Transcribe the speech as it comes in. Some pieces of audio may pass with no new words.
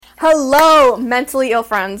Hello, mentally ill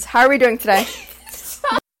friends. How are we doing today?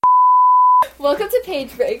 Welcome to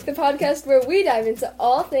Page Break, the podcast where we dive into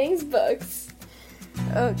all things books.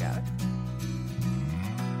 Oh, God.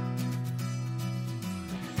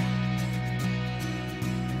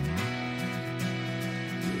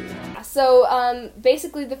 So,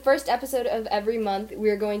 basically the first episode of every month,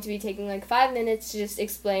 we're going to be taking like 5 minutes to just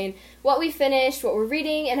explain what we finished, what we're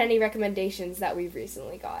reading, and any recommendations that we've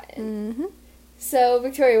recently gotten. Mm-hmm. So,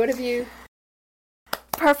 Victoria, what have you...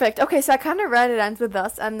 Perfect. Okay, so I kind of read It Ends With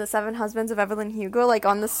Us and The Seven Husbands of Evelyn Hugo, like,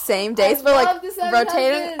 on the same days, but, like,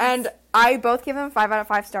 rotating, and I both gave them 5 out of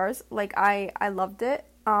 5 stars. Like, I loved it.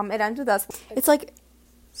 It Ends With Us. It's, like,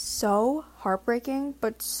 so heartbreaking,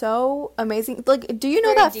 but so amazing. Like, do you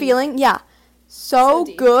know that feeling? Yeah. So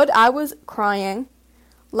good. I was crying.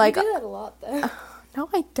 Like, you do that a lot, though. No,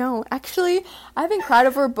 I don't. Actually, I haven't cried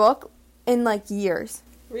over a book in, like, years.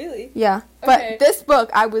 Really? Yeah. Okay. But this book,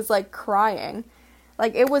 I was, like, crying.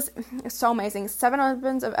 Like, it was so amazing. Seven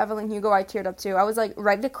Husbands of Evelyn Hugo, I teared up too. I was, like,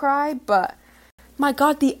 ready to cry, but... My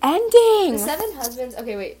God, the ending! The Seven Husbands...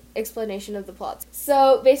 Okay, wait. Explanation of the plot.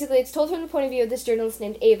 So, basically, it's told from the point of view of this journalist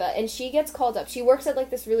named Ava, and she gets called up. She works at, like,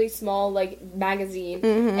 this really small, like, magazine,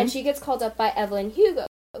 and she gets called up by Evelyn Hugo,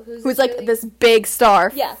 who's like, really, this big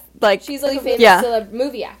star. Yeah. Like, she's, like, a famous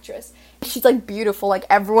movie actress. She's, like, beautiful. Like,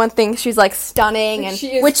 everyone thinks she's, like, stunning, and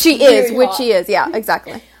which she hot. is. Yeah,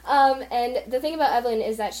 exactly. And the thing about Evelyn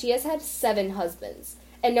is that she has had 7 husbands.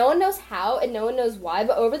 And no one knows how, and no one knows why,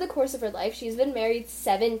 but over the course of her life, she's been married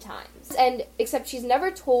 7 times. And, except she's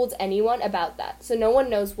never told anyone about that, so no one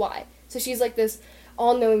knows why. So she's like this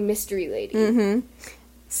all-knowing mystery lady.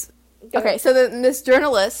 Mm-hmm. Okay, so this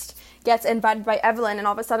journalist gets invited by Evelyn, and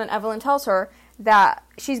all of a sudden Evelyn tells her that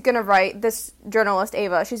she's going to write, this journalist,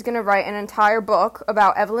 Ava, she's going to write an entire book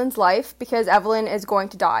about Evelyn's life because Evelyn is going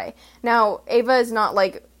to die. Now, Ava is not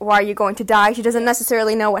like, why are you going to die? She doesn't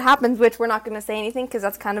necessarily know what happens, which we're not going to say anything because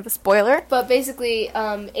that's kind of a spoiler. But basically,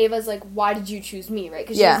 Ava's like, why did you choose me, right?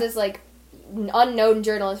 Because she's this, like, unknown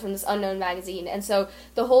journalist from this unknown magazine. And so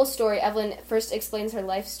the whole story, Evelyn first explains her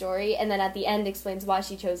life story, and then at the end explains why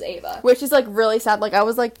she chose Ava. Which is, like, really sad. Like, I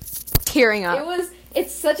was, like, tearing up.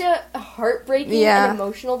 It's such a heartbreaking and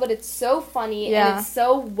emotional, but it's so funny and it's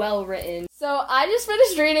so well written. So I just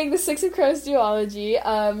finished reading The Six of Crows duology,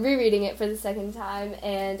 rereading it for the second time,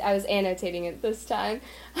 and I was annotating it this time.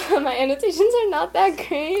 My annotations are not that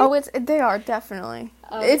great. Oh, they are, definitely.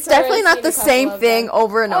 It's definitely not the same thing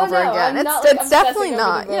over and over again. It's definitely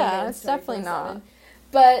not. Yeah, it's definitely not.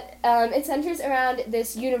 But it centers around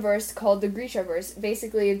this universe called the Grishaverse.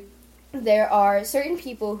 Basically, there are certain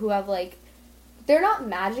people who have, like, they're not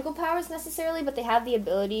magical powers necessarily, but they have the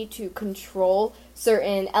ability to control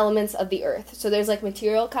certain elements of the earth. So there's, like,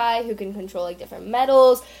 material kai who can control, like, different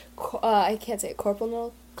metals. I can't say it.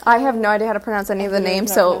 Corporal? I have no idea how to pronounce any of the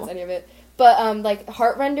names, so... pronounce any of it. But, like,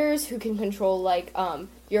 heart renders who can control, like,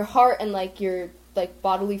 your heart and, like, your, like,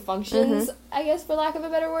 bodily functions, I guess, for lack of a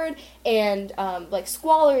better word. And, like,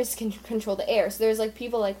 squallers can control the air. So there's, like,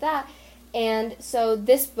 people like that. And so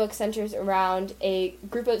this book centers around a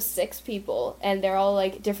group of 6 people, and they're all,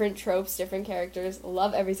 like, different tropes, different characters.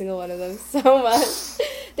 Love every single one of them so much.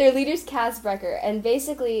 Their leader's Casbreaker, and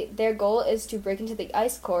basically their goal is to break into the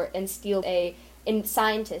ice court and steal a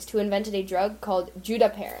scientist who invented a drug called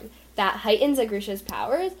Judaparam that heightens a Grisha's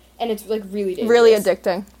powers, and it's, like, really dangerous. Really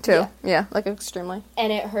addicting, too. Yeah, like, extremely.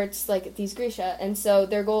 And it hurts, like, these Grisha, and so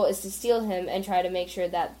their goal is to steal him and try to make sure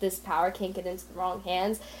that this power can't get into the wrong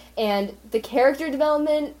hands. And the character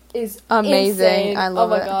development is amazing. Insane. I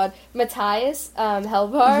love it. Oh my God. Matthias,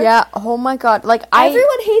 Helvar. Yeah, oh my God. Like,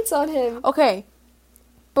 everyone hates on him. Okay.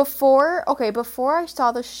 Before I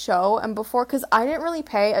saw the show, and because I didn't really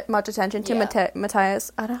pay much attention to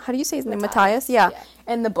Matthias, how do you say his name? Matthias? Yeah.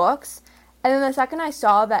 In the books. And then the second I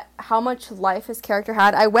saw that how much life his character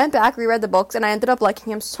had, I went back, reread the books, and I ended up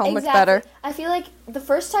liking him so much better. I feel like the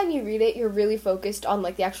first time you read it, you're really focused on,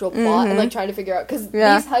 like, the actual plot and, like, trying to figure out, because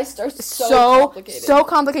these heists are so complicated. So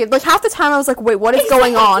complicated. Like, half the time I was like, wait, what is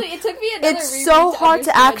going on? It took me another It's so hard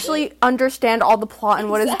to actually understand all the plot and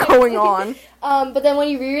what is going on. But then when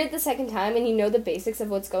you reread it the second time and you know the basics of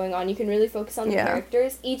what's going on, you can really focus on the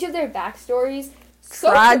characters. Each of their backstories,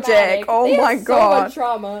 tragic. Traumatic. Oh my God. So much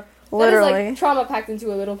trauma. Literally. That is, like, trauma packed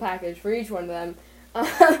into a little package for each one of them.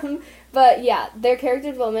 But yeah, their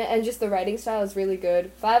character development and just the writing style is really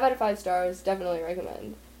good. 5 out of 5 stars, definitely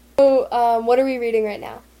recommend. So, what are we reading right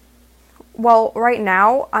now? Well, right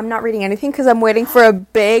now, I'm not reading anything because I'm waiting for a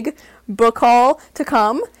big book haul to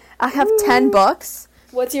come. I have 10 books.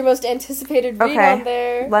 What's your most anticipated read on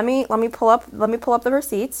there? Let me pull up the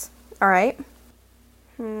receipts. All right.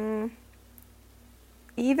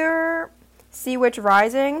 either Sea Witch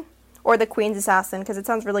Rising or The Queen's Assassin, because it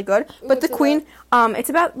sounds really good. But What's The Queen, it's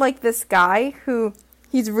about, like, this guy who,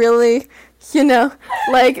 he's really, you know,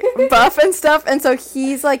 like, buff and stuff, and so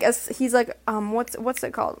he's like, what's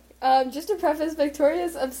it called? Just to preface,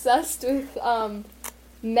 Victoria's obsessed with,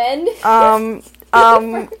 men.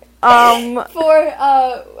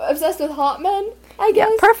 Obsessed with hot men, I guess.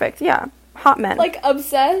 Yeah, perfect, yeah. Hot men. Like,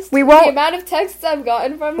 obsessed. We won't... The amount of texts I've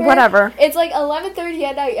gotten from her. Whatever. It's like 11:30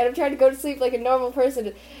 at night, and I'm trying to go to sleep like a normal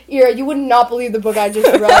person. You would not believe the book I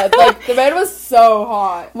just read. Like, the man was so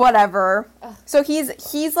hot. Whatever. So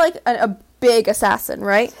he's like a big assassin,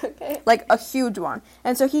 right? Okay. Like, a huge one.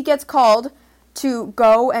 And so he gets called to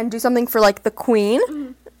go and do something for, like, the queen.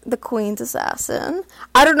 Mm-hmm. The Queen's Assassin.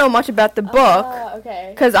 I don't know much about the book. Okay.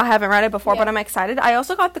 Because I haven't read it before, but I'm excited. I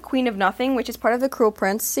also got The Queen of Nothing, which is part of the Cruel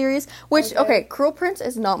Prince series. Which, okay Cruel Prince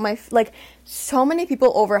is not my... Like, so many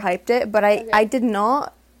people overhyped it, but I did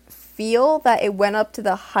not feel that it went up to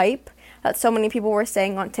the hype that so many people were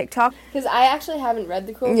saying on TikTok. Because I actually haven't read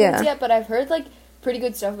The Cruel Prince yet, but I've heard, like, pretty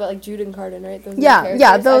good stuff about, like, Jude and Carden, right? Those those, I've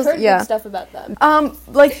heard good stuff about them.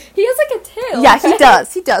 Like... He has, like, a tail. Yeah, he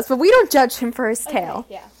does. But we don't judge him for his tail.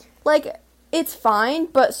 Yeah. Like, it's fine,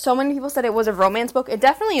 but so many people said it was a romance book. It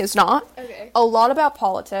definitely is not. Okay. A lot about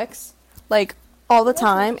politics, like, all the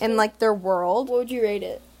time, in, like, their world. What would you rate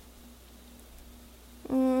it?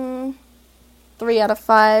 3 out of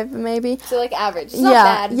 5, maybe. So, like, average. It's not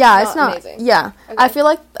bad. Yeah, it's not amazing. Yeah. Okay. I feel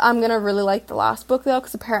like I'm gonna really like the last book, though,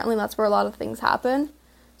 because apparently that's where a lot of things happen.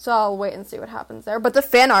 So I'll wait and see what happens there. But the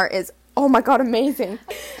fan art is... Oh my god, amazing.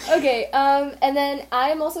 Okay, and then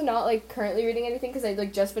I'm also not, like, currently reading anything because I,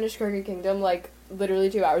 like, just finished Crooked Kingdom, like, literally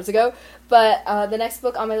 2 hours ago. But the next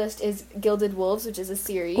book on my list is Gilded Wolves, which is a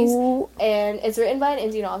series. Ooh. And it's written by an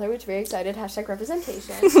Indian author, which is very excited.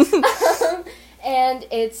 #representation. And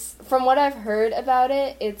it's, from what I've heard about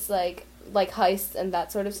it, it's, like heists and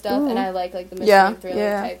that sort of stuff. Ooh. And I like the mystery and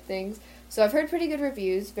thriller type things. So I've heard pretty good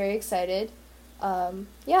reviews. Very excited.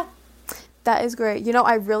 Yeah. That is great. You know,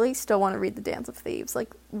 I really still want to read The Dance of Thieves, like,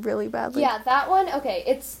 really badly. Yeah, that one, okay,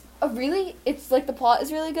 it's, like, the plot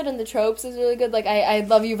is really good, and the tropes is really good, like, I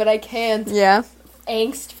love you, but I can't. Yeah.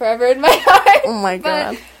 Angst forever in my heart. Oh my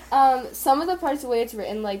god. But, some of the parts, the way it's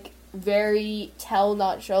written, like, very tell,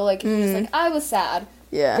 not show, like, it's just like, I was sad.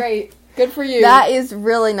 Yeah. Great. Good for you. That is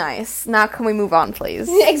really nice. Now can we move on, please?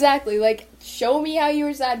 Exactly, like, show me how you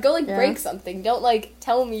were sad. Go, like, break something. Don't, like,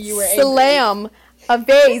 tell me you were angry. Slam a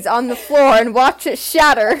vase on the floor and watch it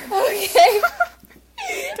shatter. Okay.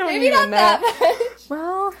 Maybe not that much.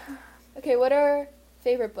 Well. Okay, what are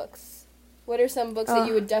favorite books? What are some books that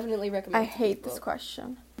you would definitely recommend? I hate this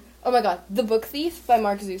question. Oh my god, The Book Thief by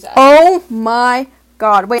Mark Zusak. Oh my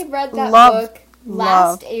god. Wait, I read that book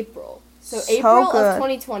last April. So April of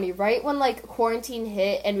 2020, right when, like, quarantine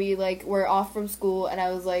hit and we, like, were off from school and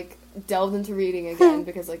I was, like, delved into reading again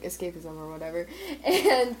because, like, escapism or whatever.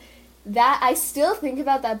 And... that, I still think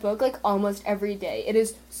about that book, like, almost every day. It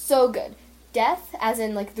is so good. Death, as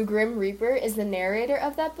in, like, the Grim Reaper, is the narrator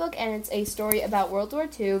of that book, and it's a story about World War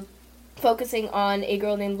II, focusing on a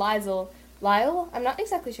girl named Lyle? I'm not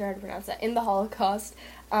exactly sure how to pronounce that, in the Holocaust,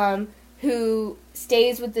 who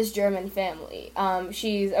stays with this German family.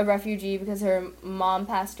 She's a refugee because her mom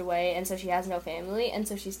passed away, and so she has no family, and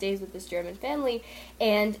so she stays with this German family,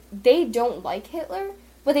 and they don't like Hitler,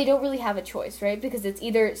 but they don't really have a choice, right? Because it's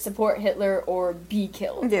either support Hitler or be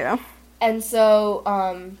killed. Yeah. And so,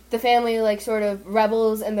 the family, like, sort of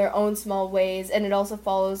rebels in their own small ways, and it also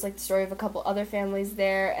follows, like, the story of a couple other families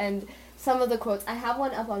there, and some of the quotes, I have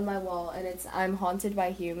one up on my wall, and it's, I'm haunted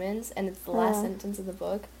by humans, and it's the last sentence of the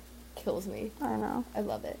book. Kills me. I know. I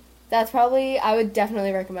love it. That's probably, I would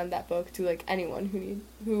definitely recommend that book to, like, anyone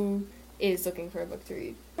who is looking for a book to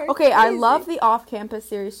read. Okay, I love the Off-Campus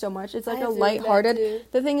series so much. It's, like, a lighthearted...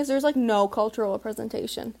 The thing is, there's, like, no cultural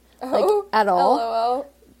representation. Like, at all. LOL.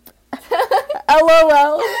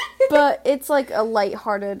 LOL. But it's, like, a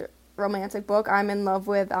lighthearted romantic book. I'm in love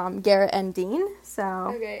with Garrett and Dean, so...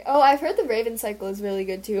 Okay. Oh, I've heard The Raven Cycle is really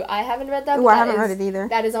good, too. I haven't read that, but I haven't read it either.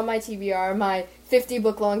 That is on my TBR, my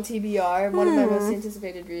 50-book-long TBR, one of my most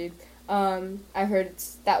anticipated reads. I heard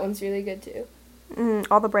that one's really good, too.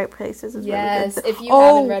 All the Bright Places is really good. Yes, if you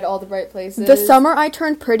haven't read All the Bright Places. The Summer I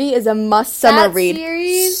Turned Pretty is a must-summer read.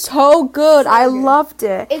 Series, so good. I loved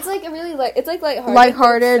it. It's like a really, it's like lighthearted.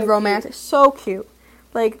 Lighthearted, so romantic. Cute. So cute.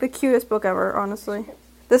 Like, the cutest book ever, honestly.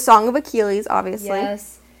 The Song of Achilles, obviously.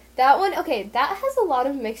 Yes. That one, okay, that has a lot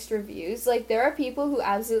of mixed reviews. Like, there are people who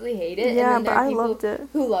absolutely hate it. Yeah, and then but there are I loved it.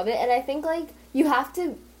 who love it. And I think, like, you have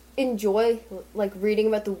to enjoy like reading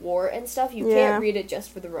about the war and stuff, you can't read it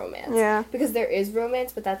just for the romance. Yeah. Because there is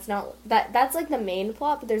romance, but that's not that's like the main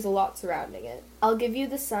plot, but there's a lot surrounding it. I'll Give You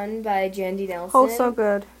the Sun by Jandy Nelson. Oh, so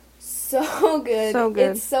good. So good. So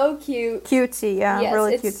good. It's so cute. Cutesy, yeah. Yes,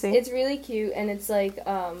 really cutesy. It's really cute, and it's like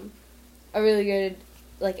a really good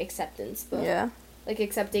like acceptance book. Yeah. Like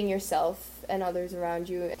accepting yourself and others around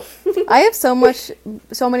you. I have so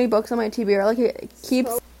many books on my TBR. Like it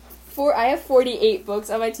keeps. I have 48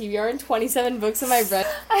 books on my TBR and 27 books on my read.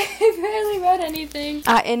 I barely read anything.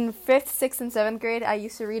 In 5th, 6th, and 7th grade, I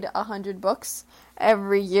used to read 100 books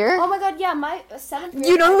every year. Oh my god, yeah, my 7th grade.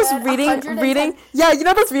 You know those reading? Yeah, you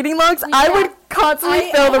know those reading logs? Yeah. I would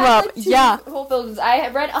constantly fill them up. Like whole films. I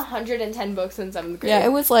have read 110 books in 7th grade. Yeah,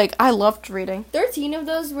 it was like I loved reading. 13 of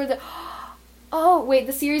those were the. Oh, wait,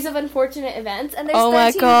 the series of unfortunate events, and there's 13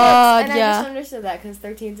 my god, books, and I just understood that, because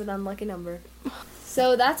 13 is an unlucky number.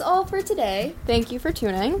 So that's all for today. Thank you for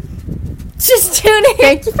tuning. Just tuning!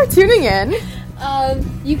 Thank you for tuning in.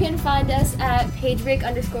 You can find us at pagebreak_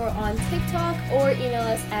 on TikTok, or email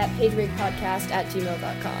us at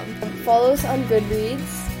pagebreakpodcast@gmail.com. Follow us on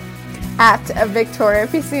Goodreads. At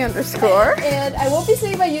 @VictoriaPC_. And I won't be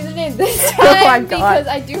saying my username this time, oh my god, because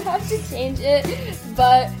I do have to change it,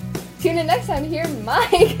 but... Tune in next time to hear my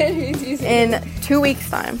Goodreads username. In 2 weeks'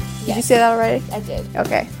 time. Yes. Did you say that already? I did.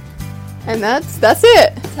 Okay. And that's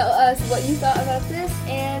it. Tell us what you thought about this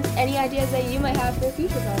and any ideas that you might have for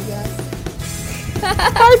future podcasts.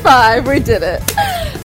 High five, we did it.